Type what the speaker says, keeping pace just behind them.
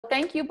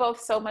thank you both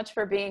so much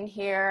for being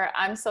here.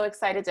 I'm so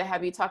excited to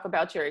have you talk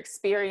about your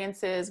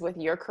experiences with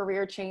your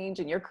career change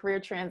and your career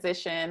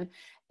transition.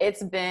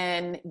 It's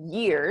been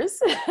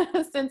years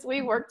since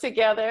we worked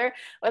together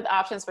with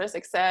Options for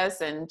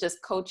Success and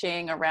just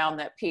coaching around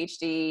that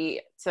PhD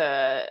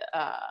to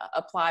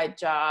applied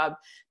job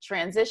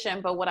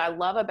transition. But what I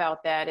love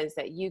about that is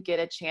that you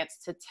get a chance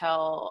to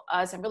tell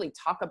us and really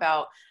talk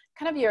about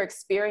kind of your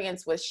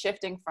experience with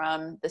shifting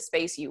from the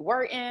space you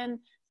were in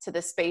to the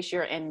space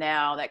you're in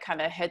now, that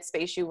kind of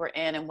headspace you were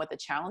in and what the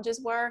challenges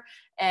were.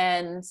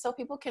 And so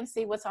people can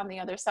see what's on the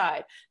other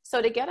side.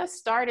 So to get us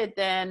started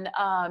then,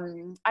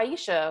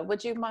 Aisha,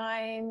 would you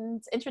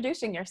mind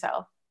introducing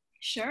yourself?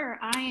 Sure.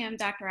 I am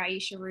Dr.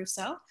 Aisha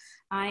Russo.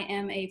 I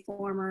am a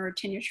former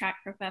tenure track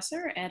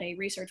professor at a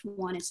Research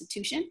One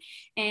institution,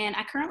 and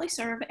I currently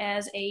serve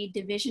as a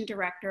division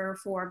director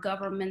for a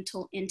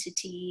governmental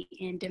entity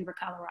in Denver,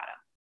 Colorado.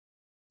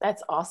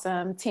 That's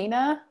awesome.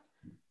 Tina?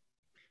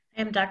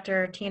 I'm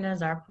Dr. Tina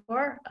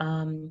Zarpour,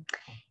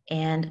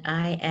 and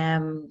I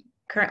am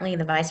currently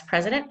the Vice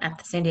President at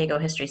the San Diego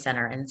History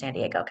Center in San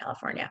Diego,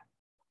 California.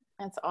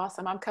 That's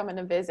awesome. I'm coming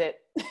to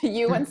visit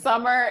you in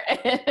summer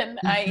and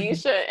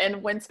Aisha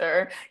in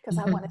winter because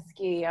I want to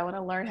ski. I want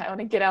to learn how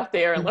to get out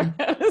there and learn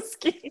how to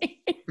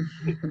ski.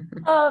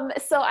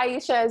 So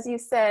Aisha, as you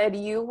said,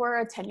 you were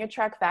a tenure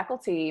track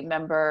faculty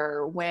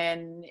member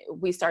when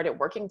we started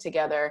working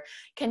together.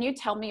 Can you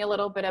tell me a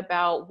little bit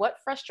about what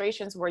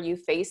frustrations were you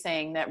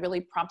facing that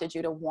really prompted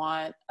you to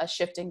want a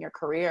shift in your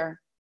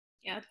career?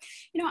 Yeah,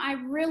 I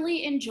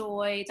really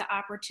enjoyed the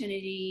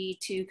opportunity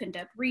to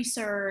conduct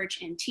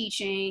research and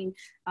teaching.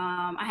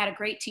 I had a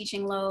great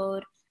teaching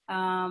load.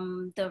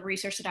 The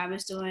research that I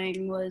was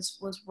doing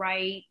was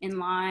right in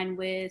line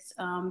with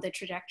the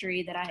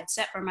trajectory that I had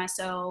set for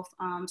myself.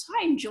 So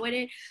I enjoyed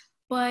it,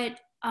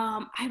 but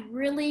I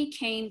really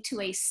came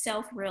to a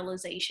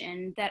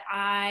self-realization that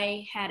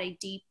I had a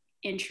deep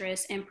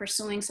interest in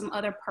pursuing some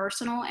other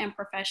personal and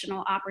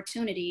professional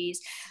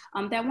opportunities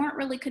that weren't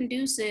really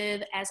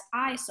conducive, as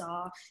I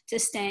saw, to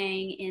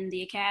staying in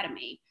the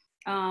academy.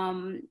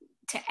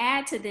 To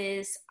add to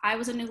this, I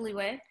was a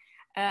newlywed.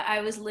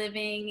 I was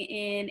living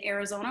in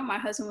Arizona. My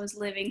husband was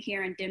living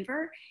here in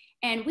Denver.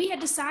 And we had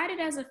decided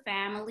as a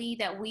family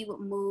that we would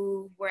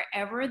move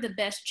wherever the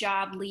best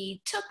job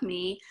lead took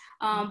me.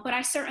 But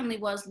I certainly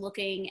was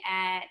looking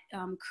at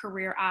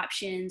career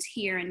options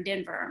here in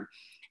Denver.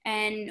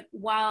 And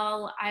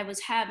while I was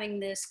having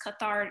this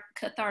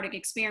cathartic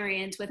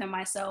experience within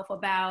myself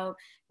about,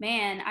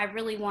 man, I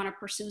really want to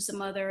pursue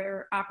some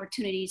other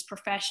opportunities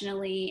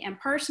professionally and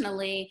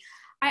personally,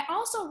 I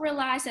also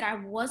realized that I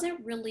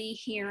wasn't really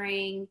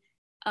hearing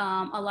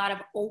a lot of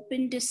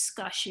open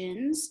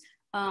discussions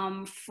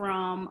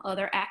from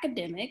other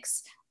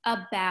academics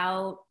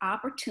about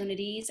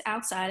opportunities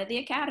outside of the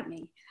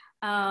academy.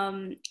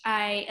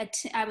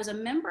 I was a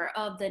member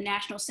of the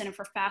National Center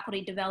for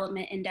Faculty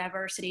Development and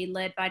Diversity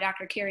led by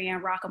Dr. Carrie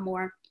Ann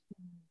Rockamore,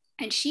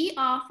 and she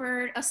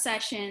offered a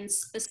session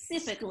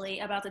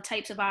specifically about the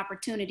types of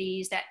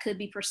opportunities that could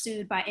be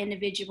pursued by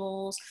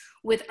individuals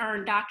with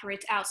earned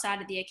doctorates outside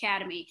of the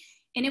academy,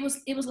 and it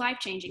was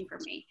life-changing for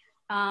me.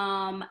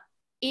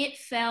 It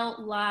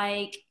felt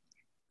like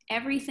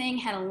everything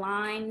had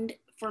aligned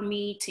for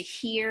me to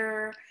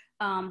hear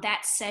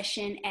that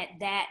session at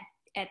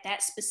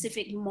that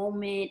specific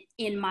moment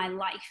in my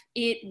life.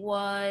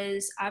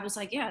 I was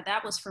like, yeah,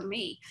 that was for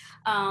me.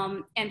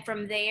 And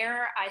from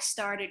there, I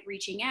started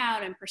reaching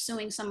out and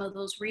pursuing some of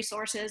those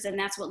resources. And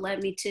that's what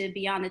led me to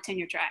be on the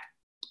tenure track.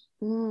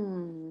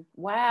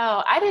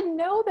 Wow. I didn't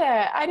know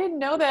that. I didn't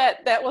know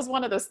that that was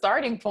one of the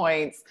starting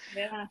points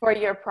for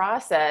your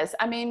process.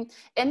 I mean,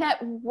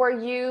 were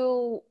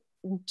you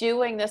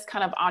doing this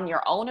kind of on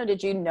your own, or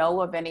did you know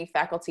of any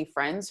faculty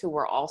friends who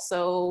were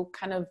also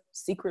kind of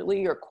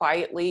secretly or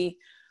quietly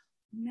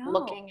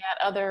looking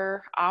at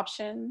other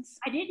options?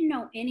 I didn't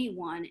know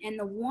anyone. And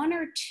the one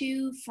or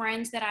two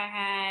friends that I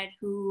had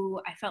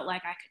who I felt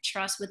like I could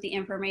trust with the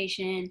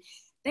information,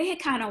 they had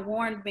kind of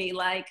warned me,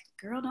 like,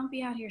 girl, don't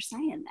be out here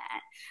saying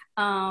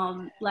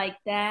that. Like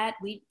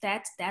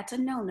that's a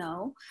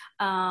no-no.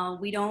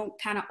 We don't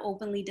kind of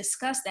openly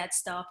discuss that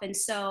stuff. And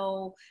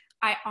so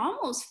I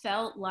almost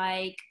felt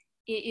like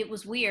it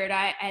was weird.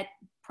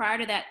 Prior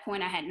to that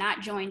point, I had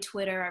not joined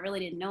Twitter. I really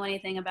didn't know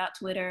anything about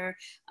Twitter.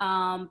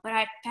 But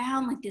I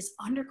found like this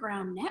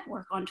underground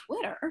network on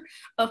Twitter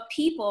of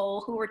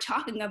people who were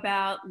talking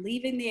about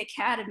leaving the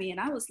academy. And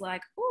I was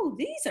like, oh,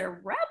 these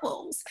are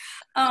rebels.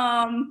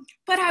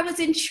 But I was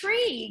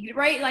intrigued,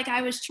 right? Like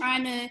I was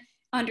trying to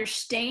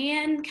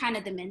understand kind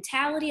of the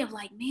mentality of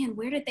like, man,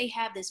 where did they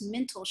have this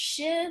mental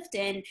shift?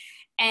 And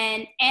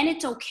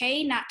it's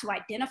okay not to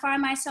identify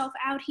myself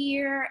out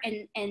here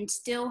and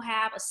still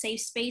have a safe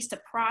space to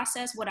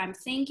process what I'm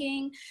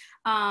thinking.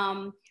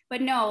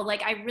 But no,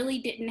 like I really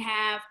didn't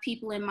have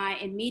people in my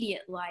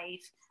immediate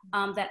life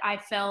that I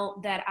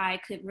felt that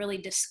I could really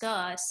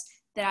discuss,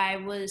 that I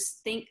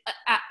was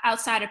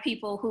outside of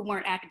people who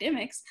weren't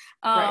academics.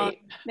 Right.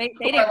 They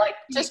didn't like,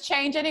 just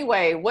change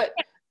anyway.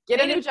 Get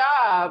a new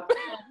job.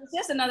 It's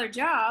just another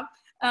job.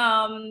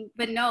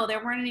 But no,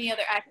 there weren't any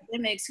other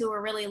academics who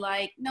were really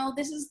like, no,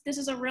 this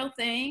is a real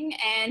thing,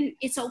 and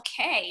it's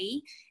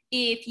okay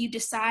if you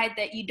decide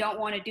that you don't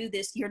want to do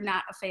this. You're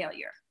not a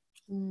failure.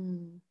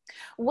 Mm.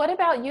 What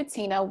about you,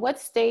 Tina? What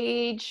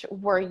stage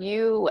were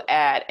you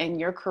at in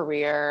your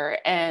career,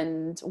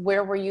 and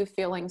where were you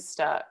feeling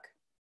stuck?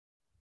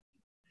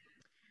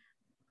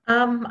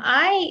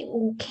 I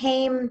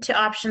came to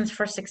Options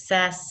for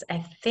Success, I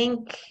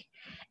think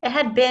it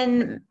had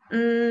been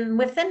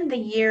within the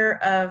year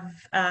of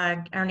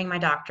earning my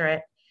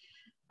doctorate,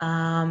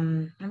 or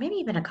maybe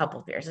even a couple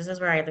of years. This is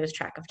where I lose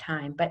track of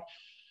time. But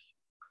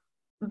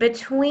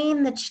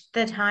between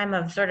the time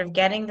of sort of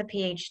getting the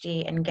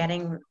PhD and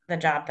getting the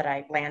job that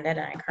I landed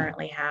and I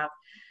currently have,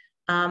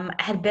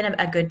 had been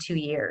a good 2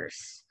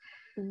 years.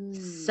 Mm.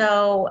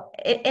 So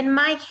in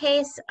my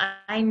case,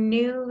 I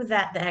knew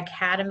that the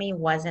academy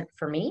wasn't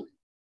for me,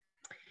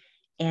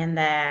 and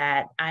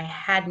that I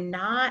had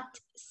not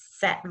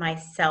set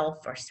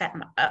myself or set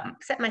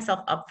myself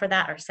up for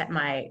that, or set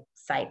my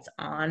sights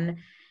on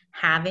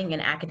having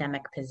an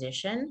academic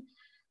position.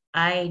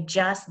 I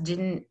just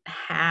didn't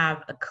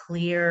have a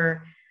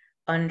clear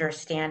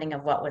understanding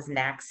of what was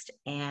next.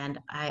 And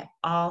I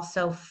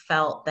also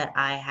felt that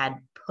I had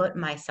put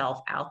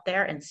myself out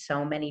there in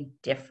so many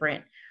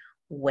different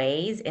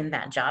ways in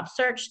that job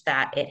search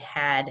that it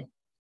had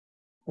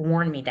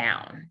worn me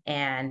down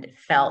and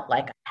felt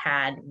like I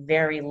had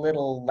very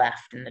little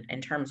left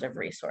in terms of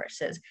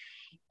resources.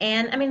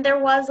 And I mean, there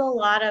was a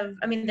lot of,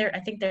 I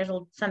think there's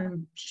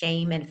some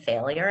shame and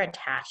failure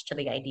attached to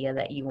the idea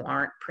that you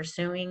aren't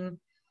pursuing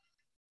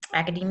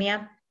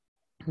academia,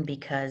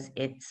 because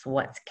it's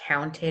what's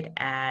counted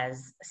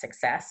as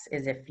success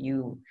is if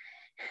you,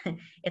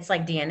 it's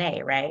like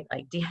DNA, right?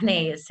 Like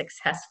DNA is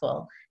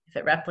successful if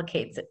it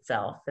replicates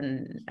itself.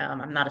 And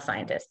I'm not a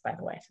scientist, by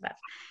the way, so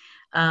that's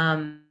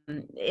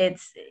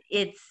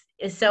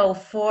it's so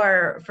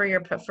for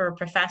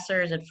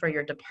professors and for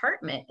your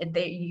department,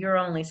 you're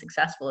only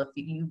successful if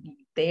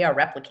they are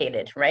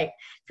replicated, right?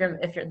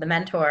 If you're the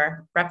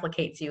mentor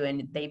replicates you,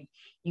 and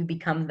you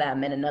become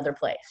them in another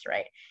place,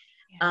 right?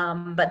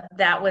 But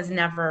that was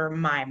never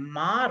my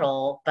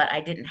model, but I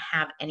didn't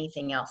have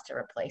anything else to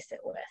replace it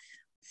with.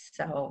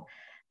 So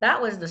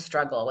that was the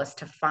struggle, was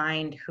to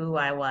find who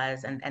I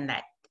was, and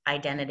that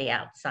identity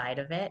outside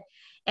of it,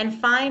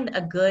 and find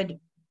a good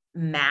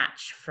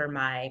match for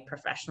my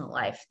professional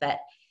life that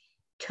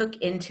took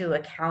into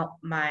account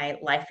my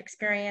life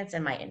experience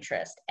and my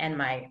interest and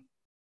my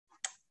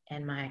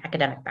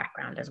academic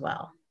background as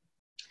well.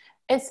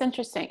 It's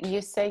interesting. You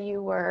say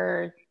you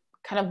were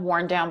kind of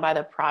worn down by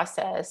the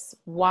process.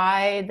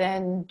 Why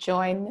then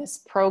join this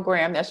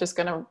program that's just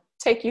going to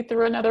take you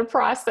through another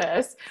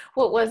process?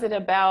 What was it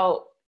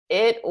about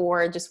it,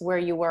 or just where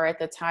you were at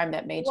the time,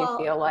 that made you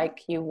feel like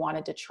you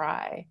wanted to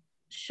try?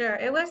 Sure.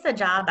 It was the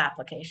job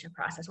application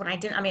process. When I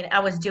didn't,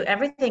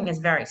 everything is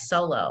very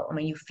solo.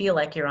 You feel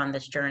like you're on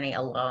this journey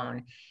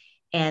alone,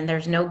 and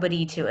there's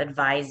nobody to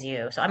advise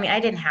you. So, I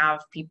didn't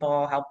have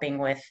people helping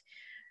with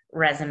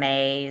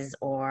resumes,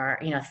 or,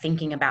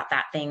 thinking about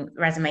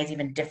resumes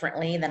even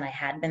differently than I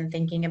had been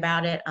thinking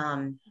about it.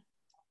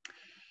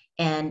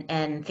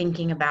 And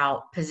thinking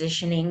about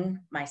positioning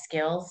my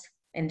skills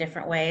in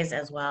different ways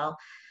as well.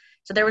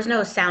 So there was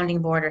no sounding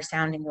board or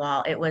sounding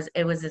wall. It was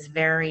this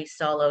very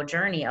solo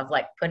journey of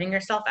like putting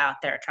yourself out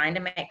there, trying to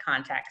make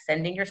contact,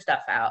 sending your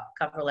stuff out,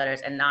 cover letters,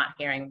 and not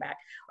hearing back,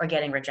 or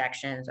getting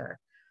rejections, or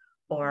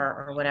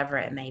whatever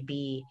it may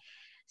be.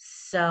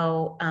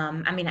 So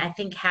I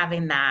think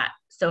having that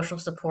social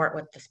support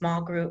with the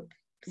small group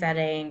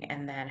setting,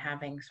 and then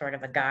having sort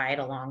of a guide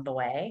along the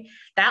way,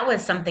 that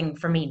was something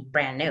for me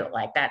brand new.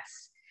 Like,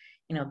 that's,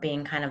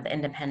 being kind of the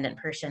independent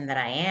person that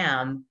I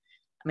am.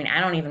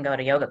 I don't even go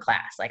to yoga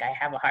class. Like, I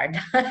have a hard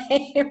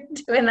time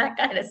doing that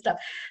kind of stuff.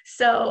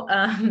 So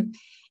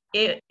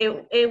it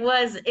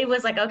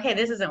was like, okay,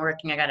 this isn't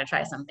working. I got to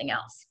try something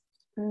else.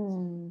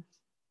 Mm,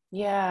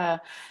 yeah.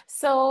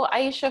 So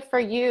Aisha, for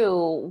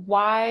you,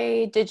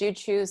 why did you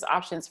choose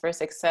Options for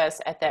Success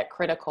at that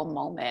critical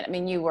moment?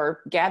 You were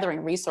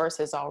gathering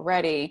resources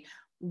already.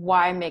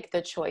 Why make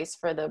the choice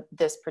for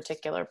this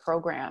particular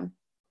program?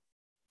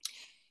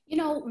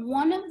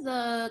 One of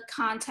the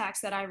contacts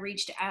that I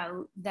reached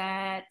out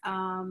that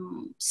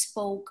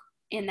spoke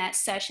in that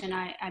session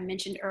I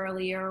mentioned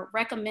earlier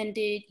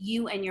recommended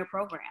you and your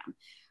program.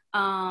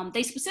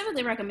 They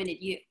specifically recommended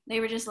you. They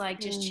were just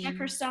like, just check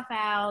her stuff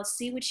out,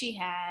 see what she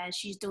has.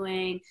 She's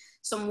doing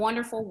some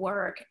wonderful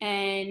work.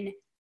 And,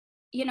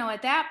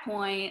 at that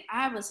point,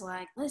 I was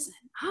like, listen,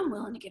 I'm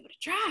willing to give it a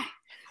try.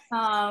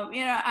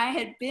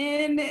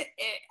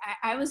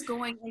 I was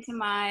going into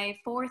my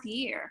 4th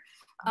year.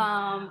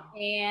 Wow.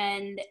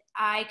 And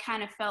I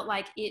kind of felt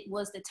like it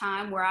was the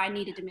time where I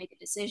needed to make a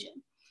decision.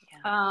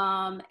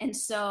 Yeah. And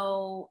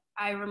so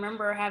I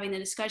remember having the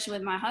discussion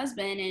with my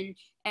husband,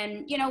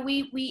 and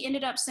we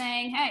ended up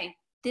saying, hey,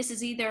 this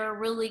is either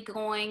really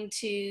going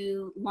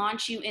to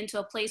launch you into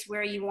a place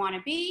where you want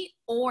to be,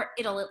 or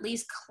it'll at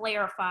least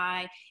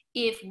clarify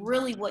if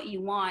really what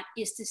you want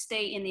is to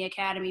stay in the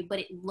academy, but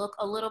it look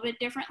a little bit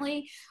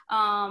differently.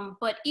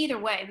 But either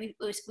way,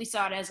 we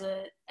saw it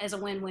as a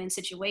win-win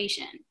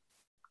situation.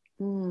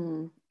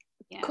 Mm.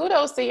 Yeah.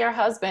 Kudos to your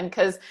husband,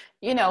 because,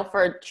 you know,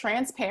 for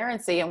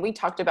transparency, and we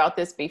talked about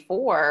this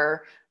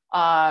before,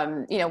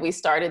 you know, we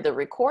started the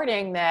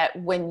recording, that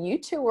when you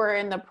two were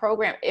in the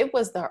program, it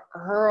was the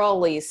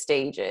early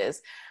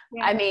stages.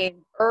 Yeah. I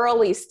mean,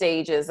 early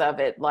stages of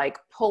it, like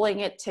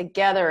pulling it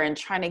together and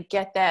trying to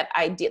get that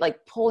idea,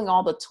 like pulling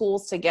all the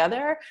tools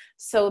together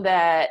so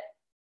that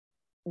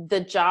the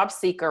job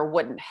seeker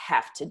wouldn't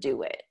have to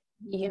do it,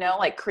 you know,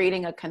 like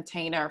creating a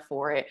container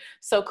for it.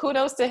 So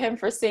kudos to him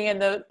for seeing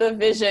the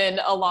vision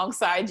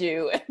alongside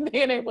you and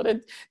being able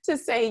to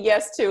say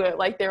yes to it,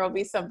 like there will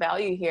be some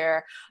value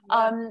here.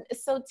 Yeah.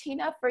 So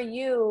Tina, for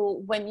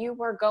you, when you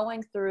were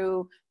going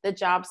through the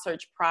job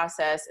search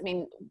process, I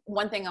mean,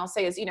 one thing I'll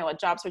say is, you know, a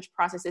job search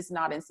process is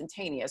not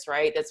instantaneous,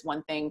 right? That's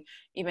one thing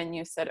even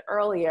you said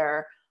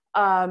earlier.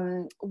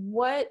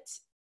 What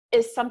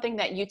is something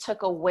that you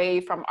took away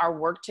from our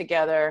work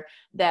together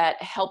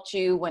that helped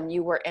you when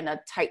you were in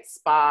a tight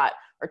spot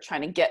or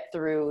trying to get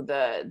through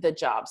the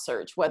job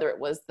search, whether it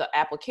was the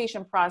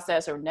application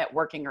process or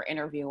networking or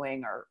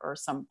interviewing or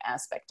some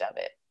aspect of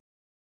it?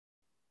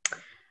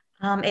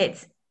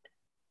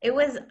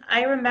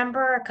 I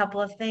remember a couple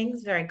of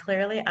things very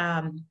clearly.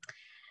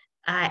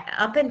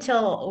 Up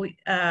until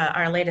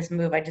our latest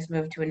move, I just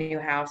moved to a new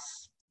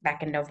house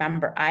back in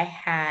November. I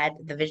had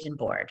the vision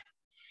board,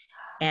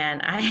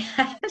 and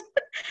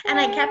and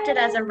I kept it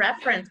as a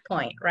reference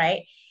point,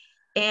 right?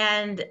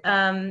 And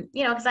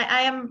you know, because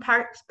I am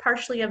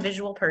partially a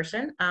visual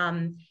person,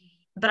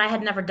 but I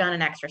had never done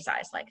an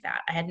exercise like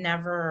that. I had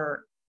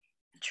never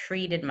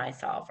treated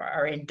myself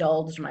or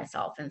indulged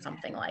myself in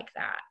something like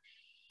that.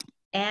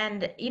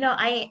 And you know,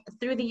 I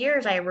through the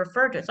years I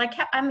referred to it. So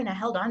I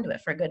held on to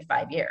it for a good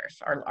 5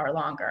 years or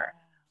longer.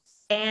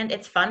 And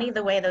it's funny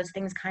the way those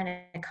things kind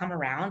of come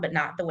around, but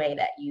not the way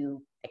that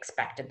you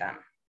expected them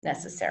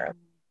necessarily.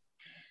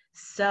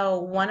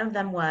 So one of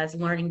them was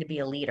learning to be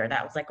a leader.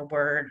 That was like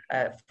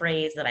a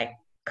phrase that I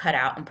cut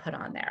out and put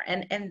on there.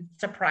 And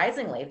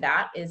surprisingly,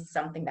 that is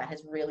something that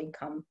has really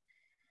come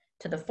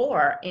to the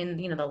fore in,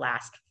 you know, the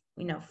last,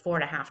 you know,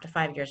 4.5 to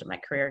 5 years of my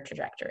career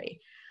trajectory.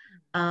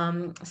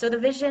 So the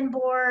vision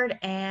board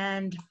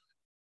and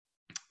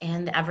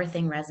the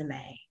everything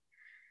resume,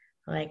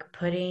 like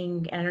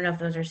putting, I don't know if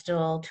those are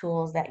still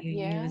tools that you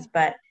use,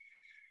 but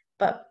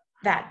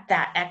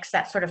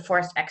that sort of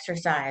forced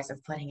exercise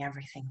of putting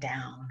everything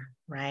down,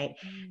 right?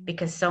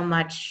 Because so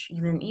much,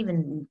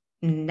 even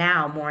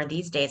now, more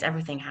these days,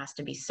 everything has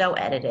to be so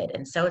edited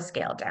and so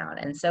scaled down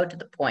and so to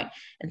the point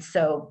and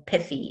so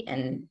pithy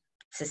and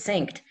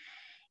succinct.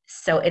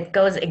 So it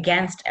goes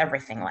against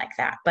everything like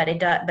that. But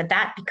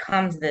that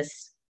becomes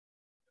this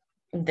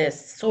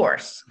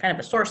source, kind of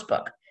a source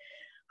book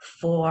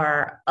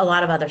for a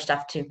lot of other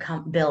stuff to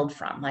build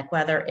from, like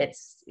whether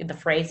it's the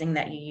phrasing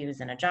that you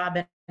use in a job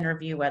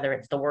interview, whether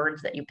it's the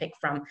words that you pick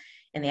from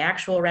in the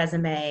actual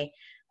resume,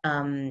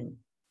 you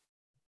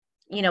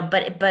know,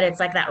 but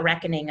it's like that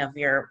reckoning of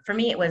for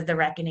me, it was the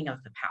reckoning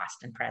of the past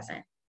and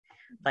present,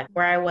 like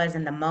where I was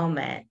in the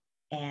moment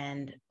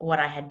and what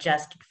I had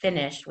just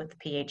finished with the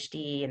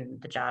PhD and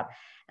the job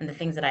and the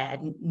things that I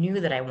knew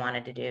that I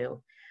wanted to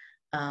do.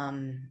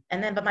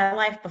 But my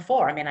life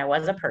before, I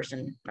was a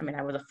person.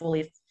 I was a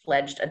fully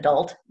fledged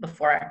adult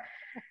before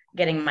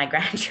getting my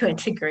graduate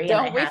degree.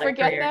 Don't we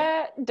forget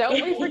that? Don't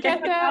we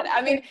forget that?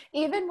 I mean,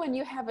 even when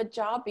you have a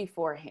job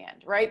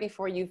beforehand, right?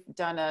 Before you've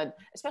done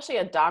especially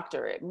a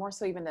doctorate, more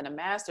so even than a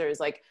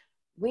master's, like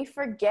we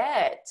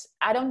forget.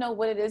 I don't know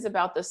what it is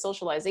about the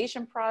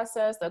socialization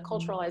process, the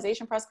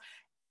culturalization process.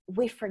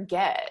 We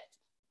forget.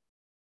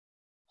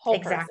 Whole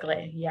exactly.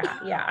 person.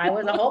 Yeah. I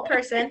was a whole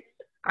person.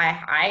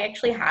 I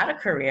actually had a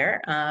career.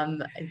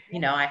 You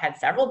know, I had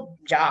several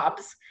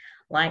jobs,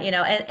 like, you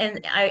know,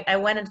 and I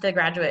went into the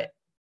graduate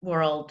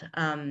world,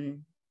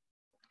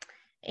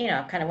 you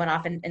know, kind of went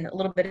off in a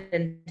little bit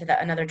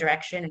into another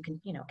direction and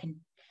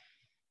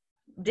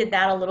did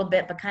that a little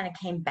bit, but kind of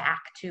came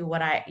back to what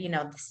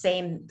the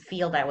same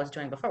field I was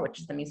doing before, which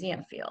is the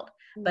museum field,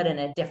 but in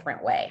a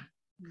different way.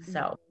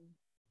 So.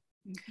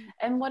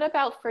 And what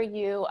about for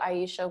you,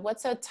 Aisha?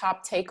 What's a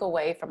top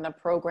takeaway from the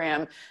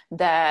program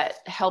that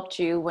helped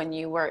you when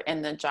you were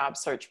in the job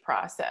search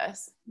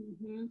process?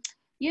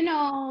 You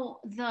know,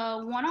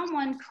 the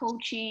one-on-one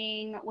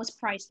coaching was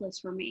priceless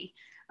for me.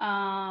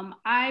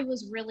 I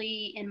was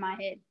really in my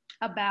head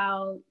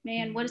about,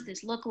 man, what does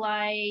this look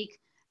like?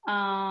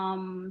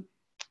 How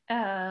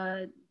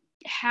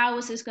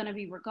is this going to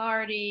be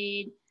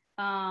regarded?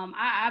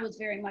 I was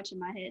very much in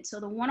my head. So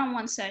the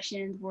one-on-one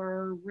sessions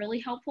were really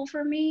helpful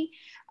for me,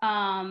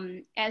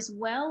 as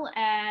well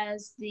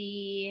as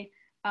the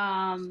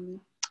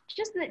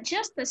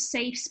just the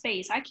safe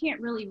space. I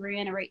can't really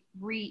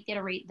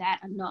reiterate that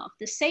enough.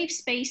 The safe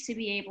space to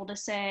be able to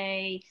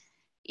say,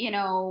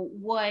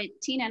 what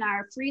Tina and I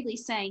are freely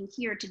saying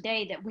here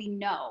today, that we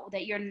know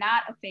that you're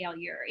not a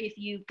failure if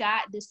you've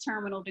got this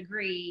terminal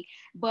degree,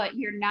 but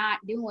you're not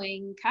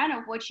doing kind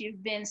of what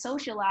you've been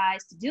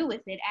socialized to do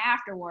with it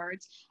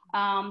afterwards,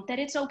 that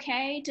it's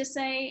okay to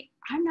say,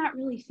 I'm not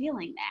really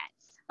feeling that.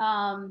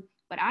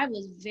 But I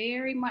was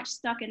very much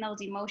stuck in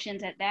those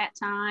emotions at that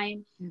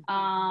time,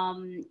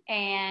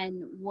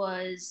 and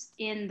was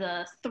in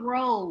the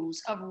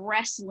throes of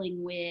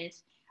wrestling with,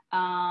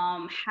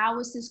 how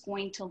is this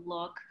going to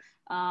look?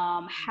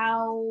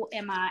 How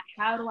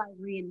do I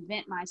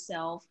reinvent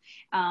myself?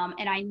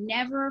 And I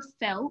never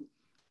felt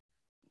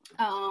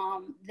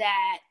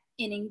that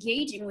in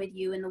engaging with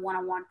you in the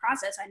one-on-one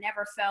process, I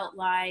never felt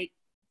like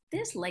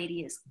this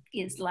lady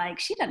is like,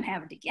 she doesn't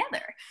have it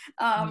together,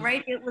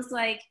 right? It was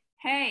like,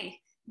 hey,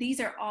 these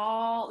are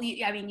all,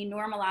 you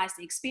normalize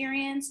the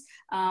experience.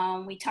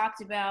 We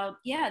talked about,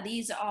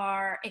 these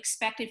are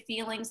expected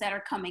feelings that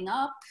are coming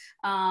up.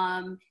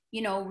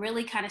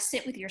 Really kind of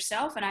sit with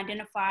yourself and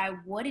identify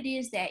what it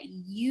is that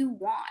you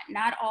want,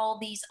 not all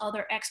these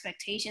other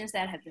expectations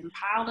that have been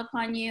piled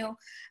upon you.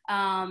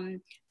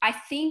 I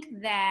think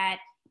that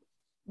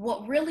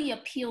what really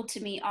appealed to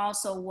me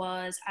also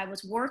was I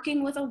was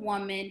working with a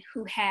woman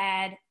who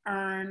had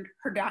earned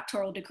her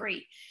doctoral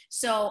degree.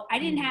 So I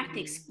didn't have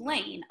to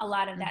explain a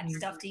lot of that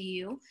stuff to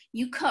you.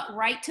 You cut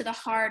right to the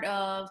heart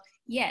of,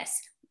 yes,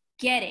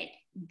 get it.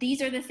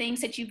 These are the things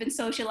that you've been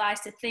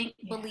socialized to think,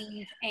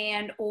 believe,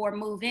 and or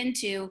move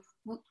into.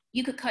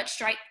 You could cut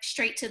straight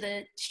to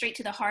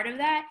the heart of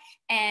that,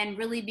 and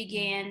really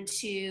began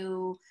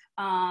to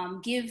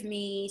give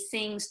me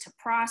things to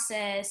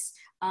process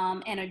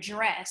and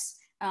address,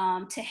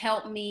 to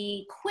help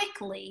me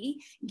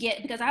quickly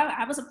because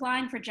I was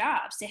applying for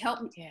jobs to help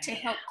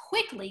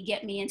quickly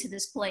get me into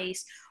this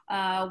place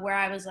where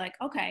I was like,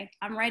 okay,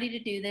 I'm ready to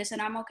do this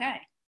and I'm okay.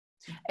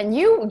 And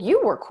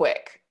you were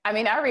quick. I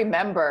mean, I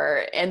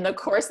remember in the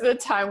course of the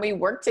time we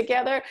worked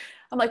together,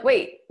 I'm like,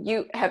 wait,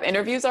 you have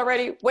interviews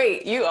already?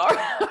 Wait, you are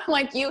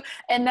like you.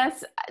 And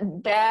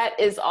that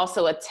is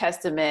also a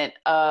testament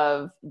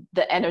of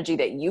the energy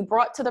that you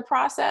brought to the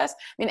process.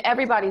 I mean,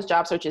 everybody's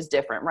job search is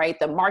different, right?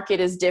 The market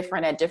is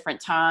different at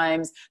different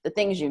times. The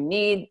things you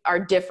need are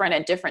different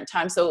at different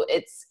times. So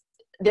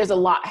there's a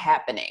lot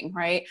happening,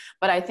 right?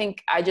 But I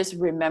think I just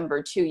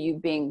remember too, you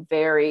being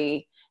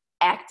very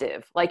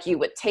active, like you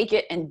would take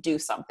it and do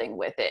something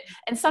with it.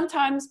 And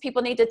sometimes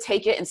people need to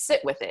take it and sit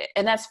with it,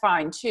 and that's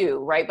fine too,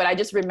 right? But I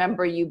just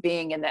remember you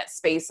being in that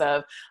space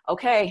of,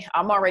 okay,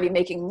 I'm already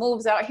making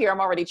moves out here,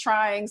 I'm already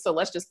trying, so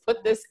let's just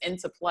put this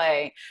into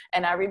play.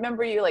 And I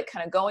remember you like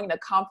kind of going to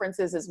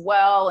conferences as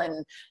well,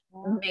 and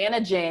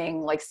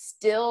managing, like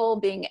still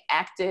being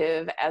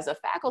active as a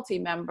faculty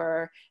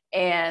member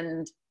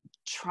and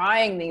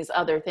trying these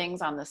other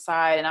things on the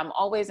side. And I'm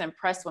always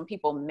impressed when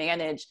people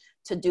manage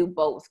to do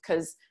both,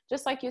 because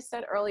just like you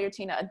said earlier,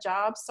 Tina, a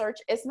job search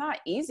is not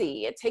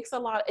easy. It takes a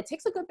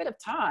good bit of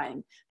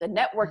time, the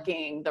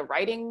networking, the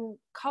writing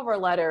cover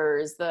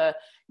letters, the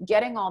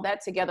getting all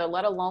that together,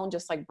 let alone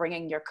just like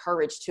bringing your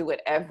courage to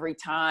it every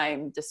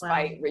time,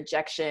 despite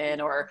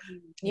rejection or,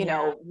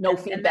 no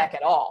feedback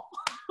at all.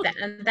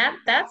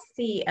 That's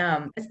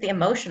it's the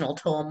emotional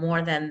toll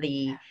more than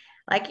the,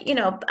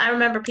 I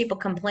remember people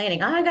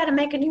complaining, oh, I got to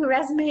make a new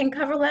resume and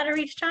cover letter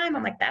each time.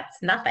 I'm like,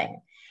 that's nothing.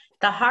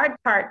 The hard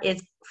part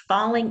is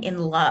falling in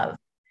love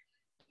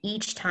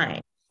each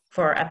time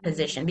for a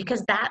position,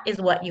 because that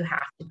is what you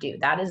have to do.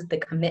 That is the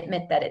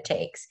commitment that it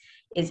takes,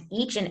 is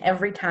each and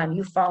every time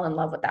you fall in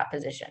love with that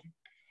position,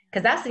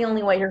 because that's the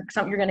only way you're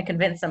going to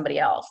convince somebody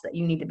else that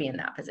you need to be in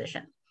that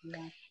position.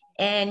 Yeah.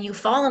 And you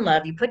fall in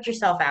love, you put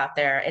yourself out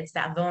there, it's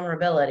that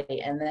vulnerability,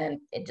 and then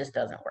it just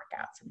doesn't work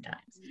out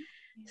sometimes.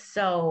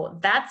 So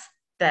that's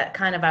the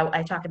kind of,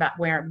 I talked about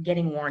where I'm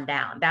getting worn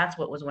down. That's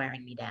what was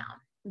wearing me down.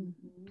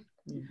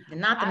 And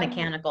not the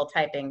mechanical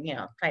typing,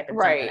 typing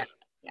right,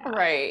 something out.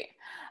 Right.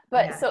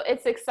 But so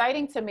it's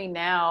exciting to me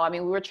now. I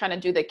mean, we were trying to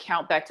do the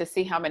count back to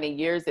see how many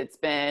years it's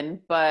been,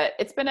 but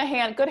it's been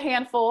a good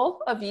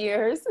handful of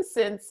years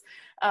since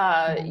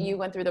you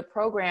went through the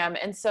program.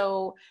 And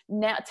so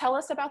now tell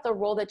us about the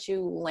role that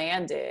you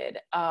landed,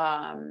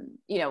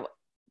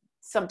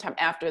 sometime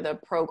after the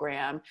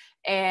program,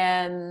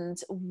 and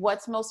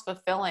what's most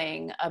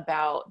fulfilling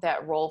about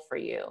that role for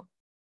you?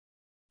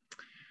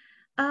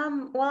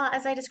 Well,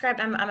 as I described,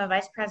 I'm a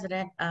vice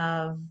president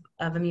of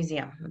a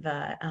museum,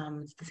 the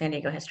San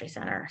Diego History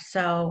Center.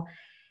 So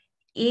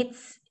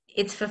it's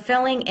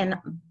fulfilling in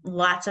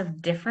lots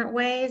of different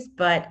ways,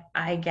 but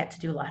I get to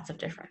do lots of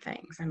different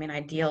things. I mean, I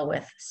deal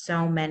with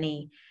so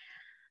many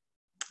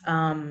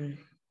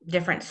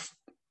different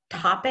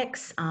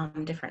topics,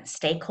 different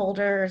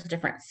stakeholders,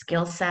 different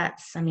skill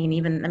sets. I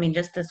mean,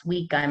 just this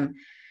week I'm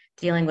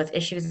dealing with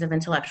issues of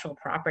intellectual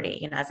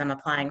property, as I'm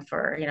applying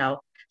for,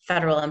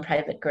 federal and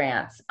private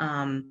grants.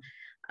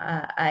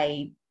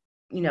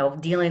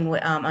 Dealing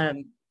with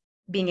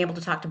being able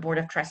to talk to board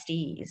of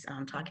trustees,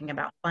 talking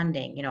about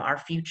funding, our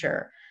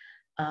future.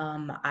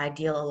 I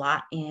deal a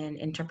lot in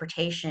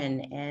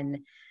interpretation and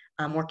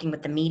working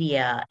with the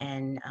media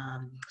and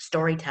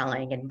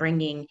storytelling and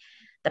bringing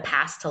the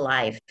past to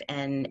life.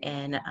 And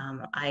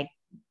I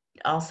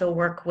also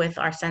work with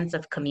our sense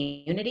of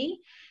community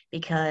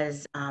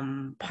because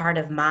part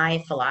of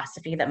my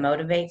philosophy that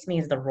motivates me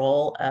is the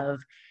role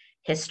of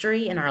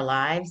history in our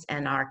lives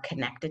and our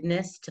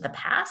connectedness to the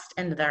past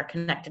and our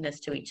connectedness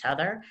to each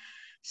other.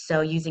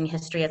 So using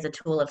history as a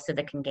tool of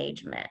civic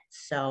engagement.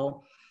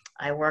 So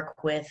I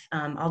work with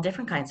all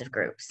different kinds of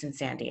groups in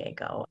San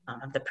Diego. I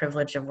have the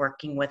privilege of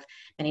working with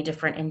many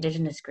different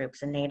indigenous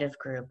groups and native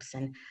groups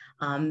and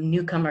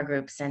newcomer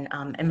groups and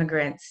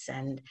immigrants.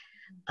 And,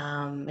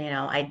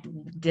 I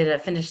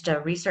finished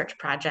a research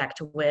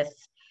project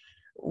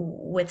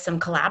with some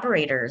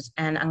collaborators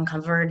and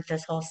uncovered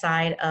this whole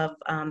side of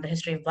the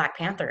history of Black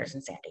Panthers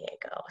in San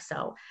Diego.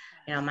 So,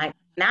 might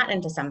not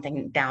into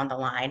something down the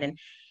line.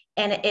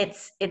 And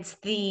it's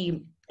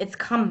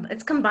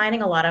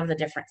combining a lot of the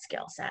different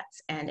skill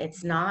sets, and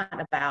it's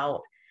not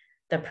about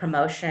the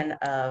promotion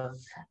of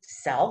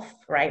self,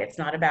 right? It's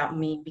not about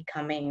me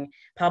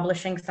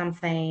publishing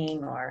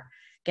something or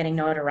getting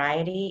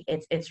notoriety.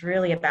 It's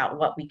really about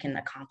what we can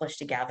accomplish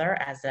together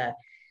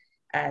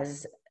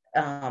as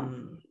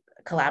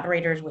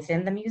collaborators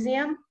within the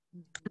museum,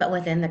 but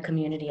within the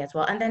community as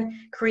well. And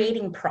then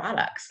creating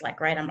products,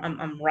 like, right,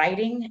 I'm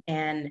writing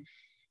and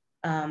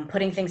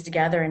putting things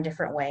together in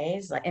different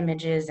ways, like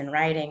images and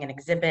writing and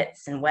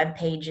exhibits and web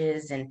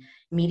pages and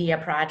media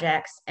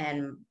projects,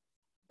 and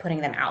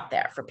putting them out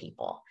there for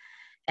people.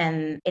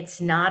 And it's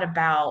not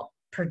about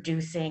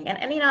producing, and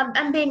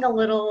I'm being a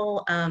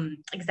little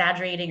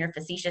exaggerating or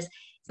facetious.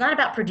 It's not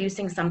about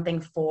producing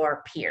something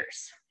for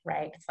peers,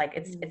 right? It's like,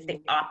 it's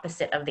the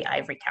opposite of the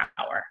ivory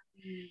tower.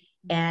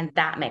 And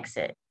that makes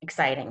it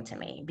exciting to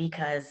me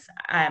because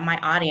my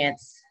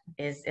audience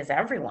is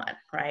everyone,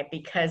 right?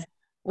 Because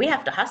we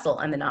have to hustle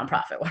in the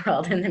nonprofit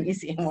world, in the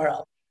museum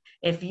world.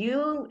 If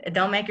you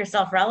don't make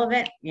yourself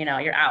relevant,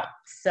 you're out.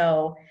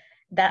 So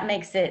that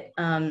makes it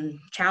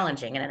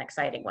challenging in an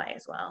exciting way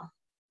as well.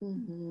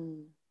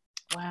 Mm-hmm.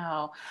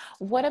 Wow.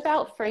 What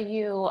about for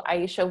you,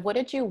 Aisha? What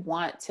did you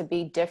want to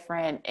be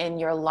different in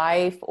your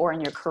life or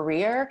in your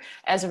career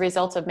as a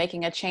result of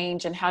making a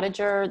change? And how did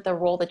the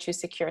role that you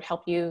secured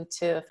help you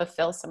to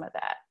fulfill some of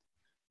that?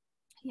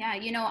 Yeah,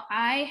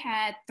 I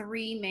had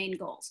three main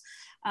goals.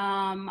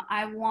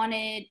 I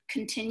wanted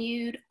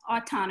continued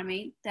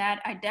autonomy,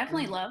 that I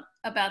definitely love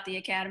about the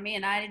Academy,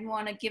 and I didn't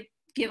want to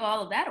give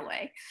all of that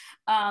away.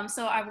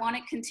 So I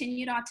wanted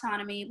continued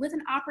autonomy with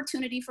an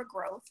opportunity for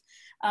growth.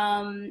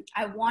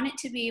 I wanted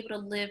to be able to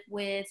live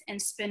with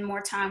and spend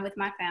more time with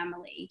my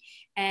family,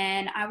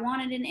 and I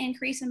wanted an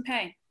increase in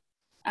pay.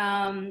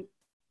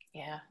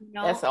 Yeah,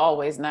 that's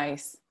always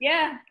nice.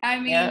 Yeah, I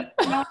mean, yep.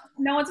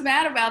 no one's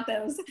mad about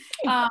those.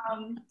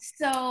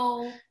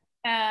 So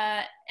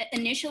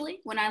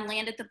initially, when I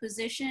landed the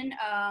position,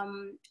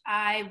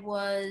 I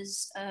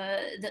was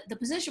the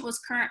position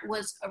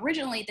was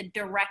originally the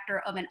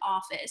director of an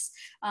office.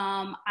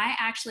 I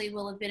actually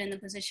will have been in the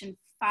position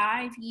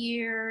 5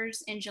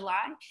 years in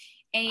July.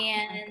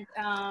 And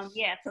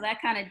so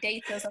that kind of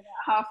dates us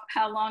about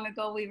how long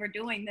ago we were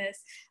doing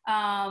this.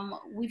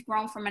 We've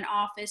grown from an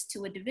office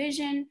to a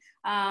division.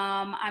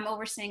 I'm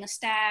overseeing a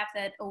staff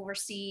that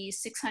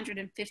oversees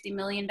 $650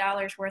 million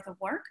worth of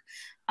work.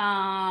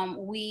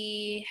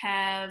 We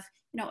have,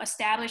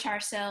 established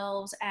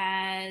ourselves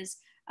as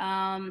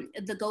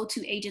the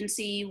go-to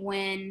agency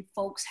when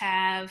folks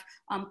have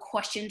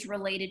questions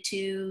related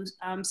to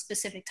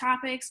specific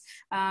topics.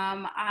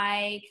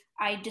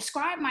 I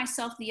described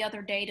myself the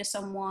other day to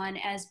someone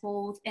as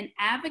both an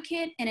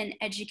advocate and an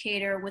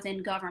educator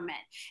within government.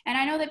 And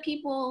I know that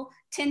people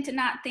tend to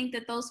not think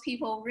that those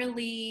people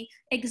really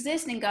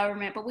exist in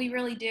government, but we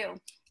really do.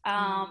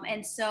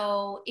 And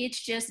so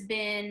it's just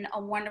been a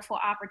wonderful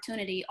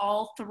opportunity.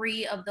 All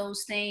three of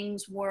those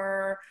things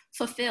were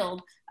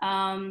fulfilled.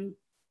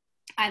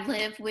 I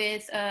live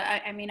with,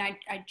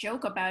 I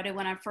joke about it.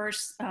 When I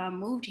first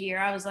moved here,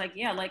 I was like,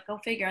 yeah, like, go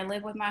figure. I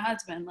live with my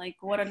husband. Like,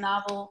 what a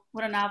novel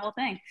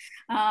thing.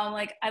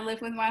 Like, I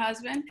live with my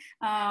husband.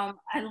 I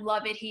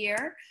love it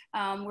here.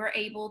 We're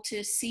able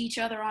to see each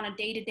other on a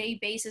day-to-day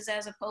basis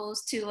as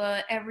opposed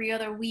to every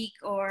other week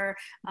or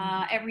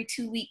every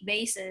 2-week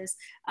basis.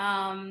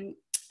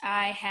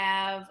 I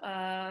have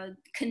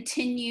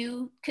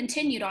continued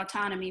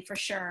autonomy for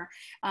sure,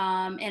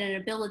 and an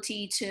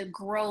ability to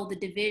grow the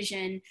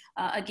division,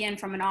 again,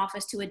 from an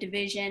office to a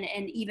division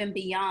and even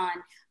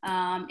beyond,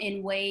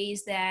 in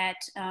ways that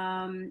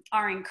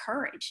are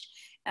encouraged.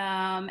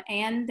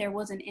 And there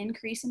was an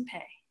increase in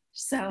pay.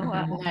 So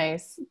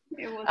nice.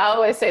 I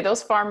always say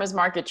those farmers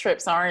market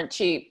trips aren't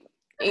cheap.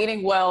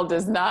 Eating well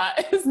is not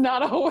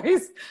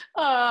always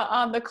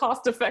on the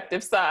cost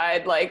effective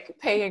side. Like,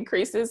 pay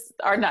increases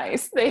are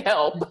nice. They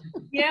help.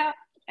 Yeah,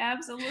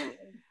 absolutely.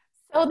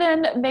 So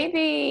then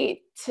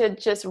maybe to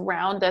just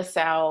round us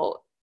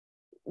out,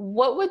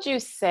 what would you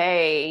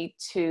say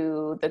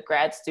to the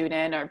grad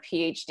student or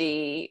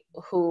PhD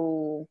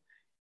who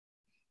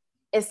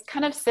is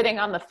kind of sitting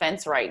on the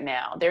fence right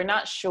now? They're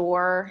not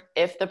sure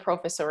if the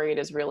professoriate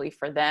is really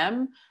for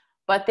them,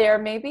 but they're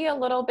maybe a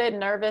little bit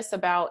nervous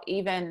about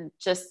even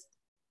just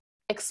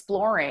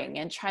exploring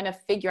and trying to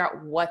figure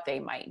out what they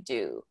might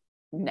do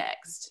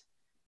next.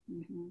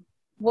 Mm-hmm.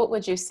 What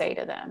would you say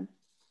to them?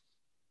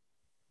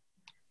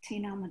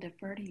 Tina, I'm gonna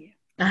defer to you.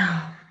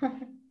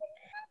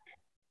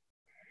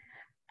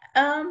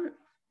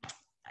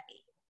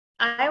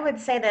 I would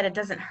say that it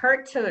doesn't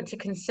hurt to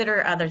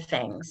consider other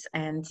things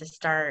and to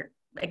start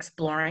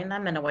exploring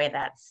them in a way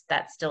that's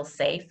still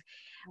safe.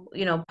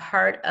 You know,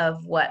 part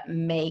of what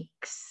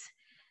makes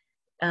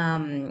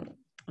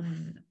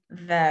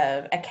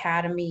the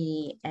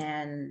academy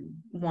and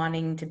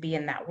wanting to be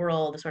in that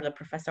world, sort of the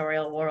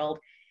professorial world,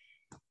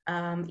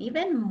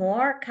 even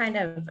more kind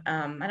of,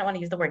 I don't want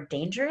to use the word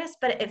dangerous,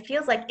 but it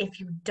feels like if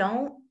you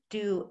don't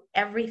do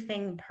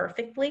everything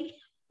perfectly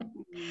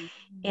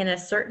in a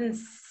certain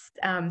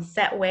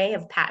set way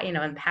of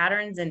and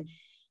patterns, and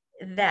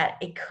that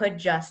it could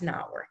just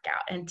not work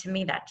out. And to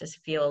me, that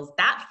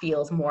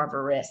feels more of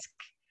a risk,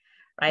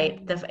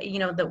 right?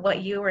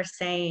 What you were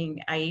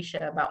saying,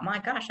 Aisha, about, my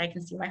gosh, I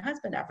can see my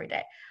husband every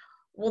day.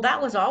 Well,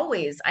 that was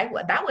always,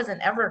 that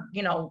wasn't ever,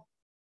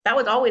 that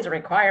was always a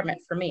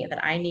requirement for me,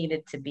 that I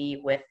needed to be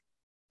with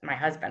my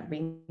husband.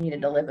 We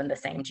needed to live in the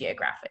same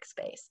geographic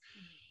space.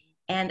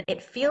 And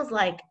it feels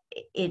like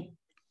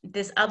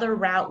this other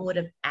route would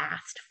have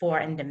asked for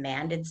and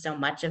demanded so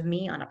much of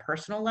me on a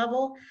personal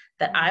level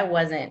that I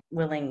wasn't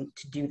willing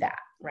to do that,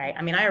 right?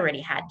 I mean, I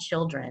already had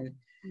children.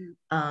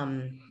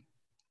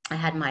 I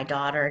had my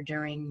daughter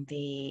during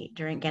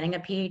getting a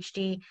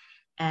PhD,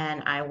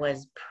 and I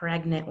was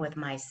pregnant with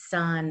my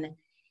son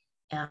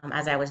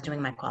as I was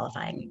doing my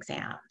qualifying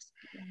exams.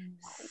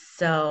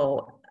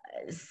 So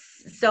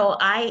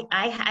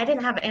I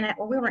didn't have, and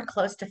we weren't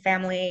close to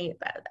family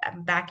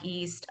back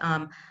east.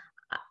 I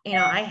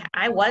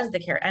was the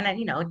care, and I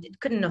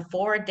couldn't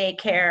afford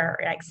daycare,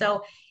 like,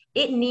 so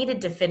it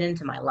needed to fit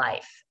into my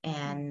life.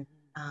 And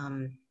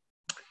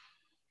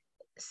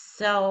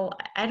so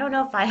I don't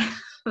know if I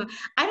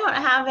don't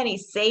have any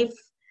safe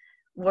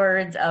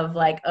words of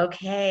like,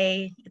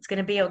 okay, it's going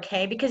to be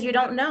okay, because you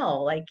don't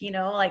know,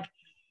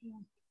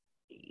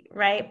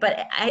 right.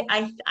 But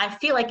I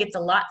feel like it's a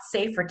lot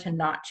safer to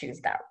not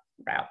choose that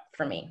route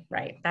for me,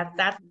 right?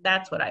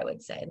 That's what I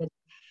would say.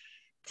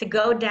 To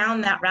go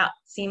down that route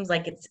seems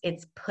like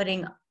it's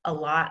putting a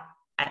lot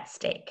at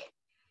stake.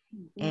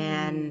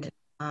 And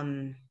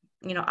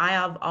I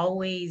have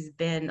always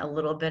been a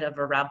little bit of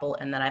a rebel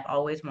in that I've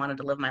always wanted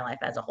to live my life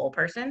as a whole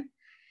person,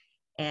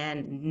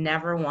 and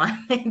never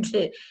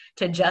wanted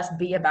to just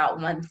be about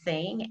one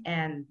thing.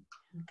 And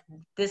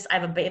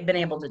I've been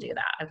able to do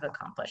that. I've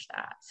accomplished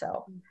that.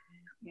 So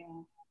yeah.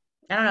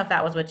 I don't know if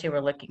that was what you were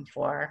looking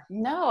for.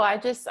 No, I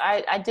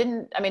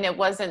didn't, I mean, it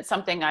wasn't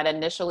something I'd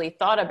initially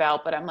thought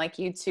about, but I'm like,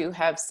 you two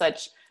have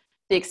such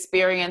the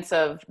experience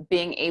of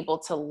being able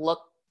to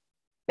look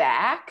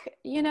back,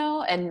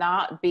 and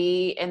not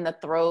be in the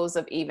throes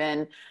of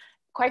even,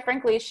 quite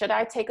frankly, should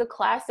I take a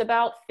class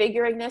about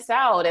figuring this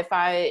out?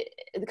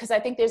 Because I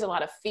think there's a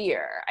lot of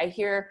fear. I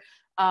hear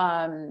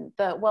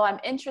well, I'm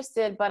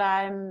interested, but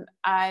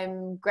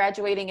I'm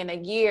graduating in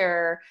a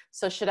year.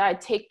 So should I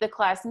take the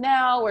class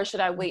now, or should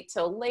I wait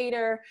till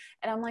later?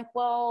 And I'm like,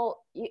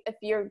 well, if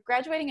you're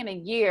graduating in a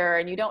year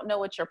and you don't know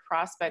what your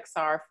prospects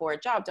are for a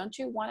job, don't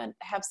you want to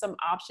have some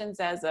options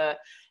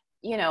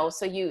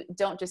so you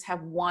don't just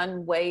have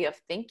one way of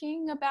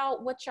thinking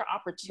about what your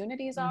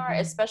opportunities are,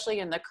 especially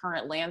in the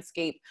current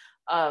landscape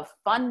of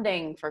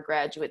funding for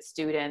graduate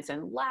students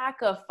and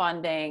lack of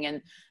funding.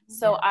 And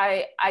so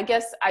I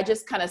guess I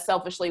just kind of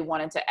selfishly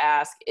wanted to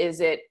ask,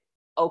 is it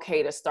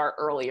okay to start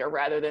earlier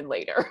rather than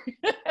later?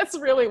 That's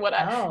really what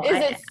is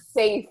it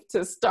safe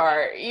to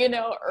start,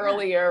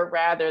 earlier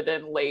rather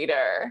than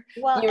later?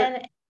 Well,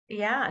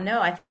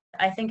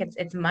 I think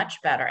it's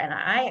much better. And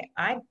I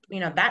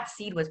that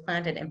seed was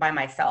planted by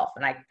myself,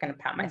 and I kind of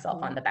pat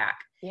myself on the back.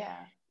 Yeah.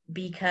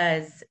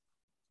 Because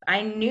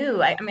I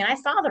knew, I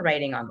saw the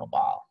writing on the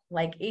wall,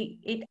 like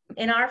it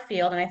in our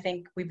field. And I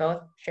think we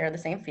both share the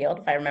same field,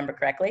 if I remember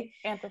correctly.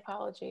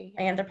 Anthropology.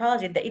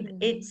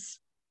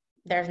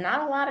 There's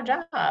not a lot of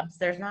jobs.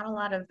 There's not a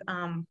lot of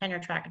tenure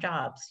track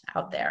jobs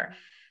out there.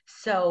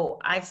 So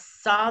I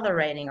saw the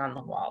writing on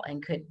the wall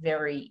and could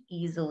very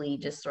easily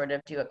just sort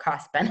of do a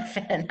cost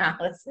benefit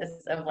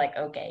analysis of like,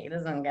 okay,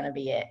 this isn't going to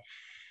be it.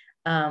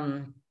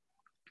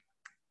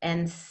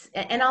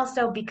 And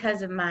also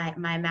because of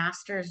my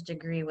master's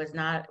degree was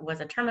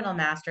a terminal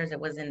master's, it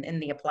was in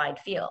the applied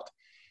field.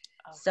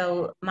 Okay.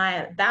 So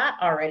that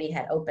already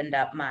had opened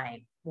up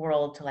my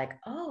world to like,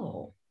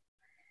 oh,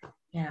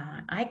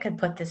 I could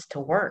put this to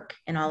work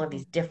in all of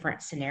these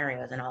different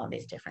scenarios and all of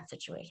these different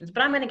situations.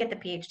 But I'm going to get the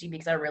PhD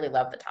because I really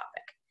love the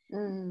topic.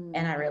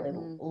 And I really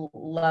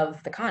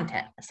love the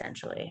content,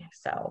 essentially.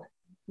 So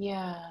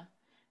yeah.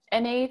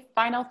 Any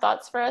final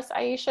thoughts for us,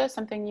 Aisha?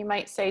 Something you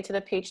might say to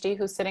the PhD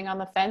who's sitting on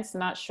the fence,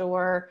 not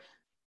sure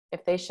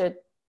if they should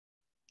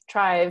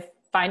try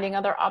finding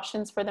other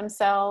options for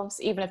themselves,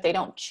 even if they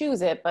don't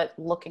choose it, but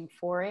looking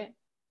for it?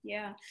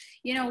 Yeah.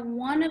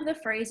 One of the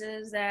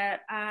phrases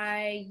that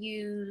I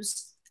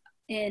use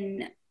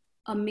in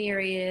a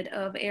myriad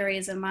of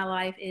areas of my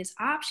life is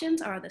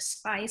options are the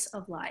spice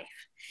of life.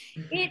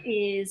 It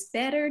is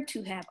better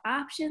to have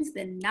options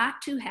than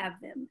not to have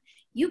them.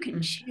 You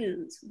can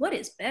choose. What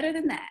is better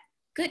than that?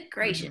 Good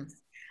gracious.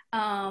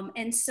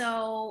 And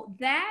so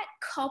that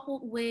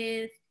coupled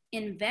with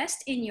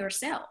invest in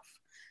yourself,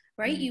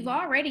 right? You've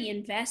already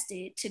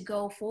invested to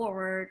go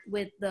forward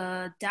with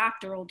the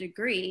doctoral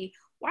degree.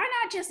 Why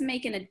not just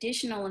make an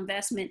additional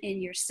investment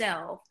in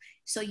yourself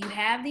so you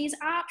have these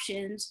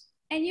options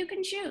and you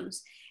can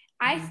choose?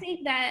 I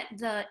think that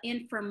the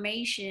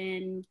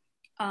information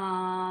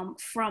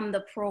from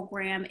the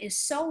program is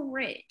so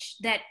rich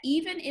that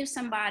even if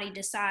somebody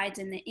decides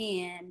in the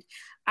end,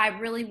 I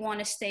really want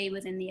to stay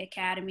within the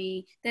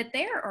academy, that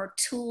there are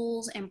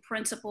tools and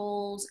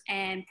principles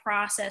and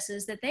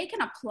processes that they can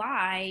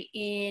apply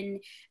in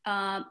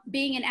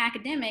being an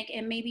academic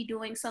and maybe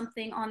doing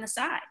something on the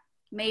side.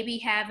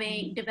 Maybe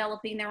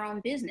developing their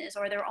own business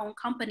or their own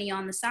company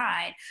on the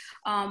side,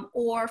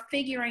 or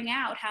figuring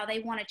out how they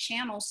want to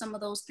channel some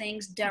of those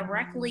things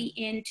directly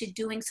into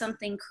doing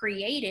something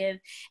creative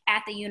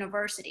at the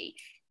university.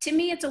 To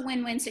me, it's a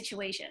win-win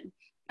situation.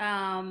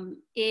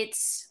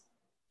 It's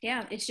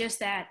just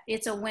that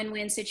it's a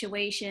win-win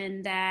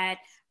situation that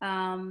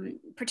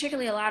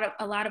particularly a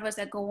lot of us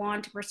that go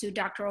on to pursue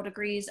doctoral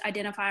degrees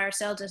identify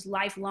ourselves as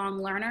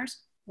lifelong learners.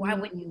 Why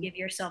wouldn't you give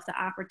yourself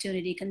the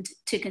opportunity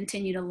to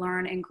continue to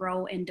learn and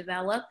grow and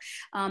develop?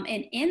 And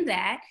in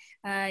that,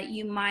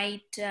 you might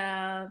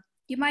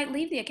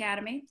leave the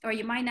academy, or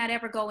you might not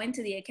ever go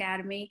into the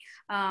academy.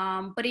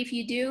 But if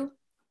you do,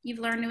 you've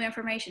learned new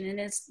information,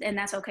 and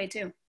that's okay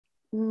too.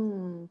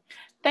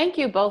 Thank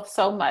you both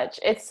so much.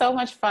 It's so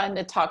much fun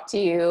to talk to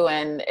you,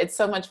 and it's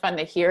so much fun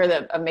to hear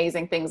the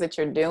amazing things that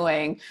you're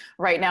doing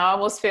right now. I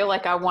almost feel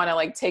like I want to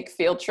like take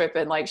field trip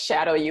and like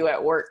shadow you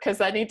at work,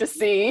 because I need to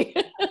see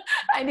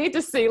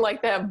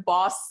like that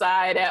boss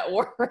side at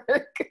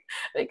work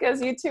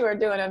because you two are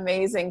doing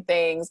amazing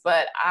things.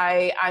 But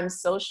I'm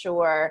so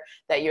sure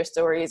that your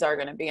stories are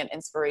going to be an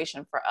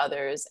inspiration for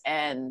others.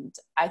 And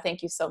I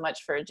thank you so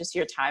much for just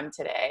your time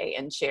today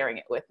and sharing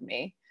it with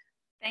me.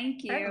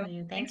 Thank you.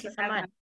 Certainly. Thank you so much.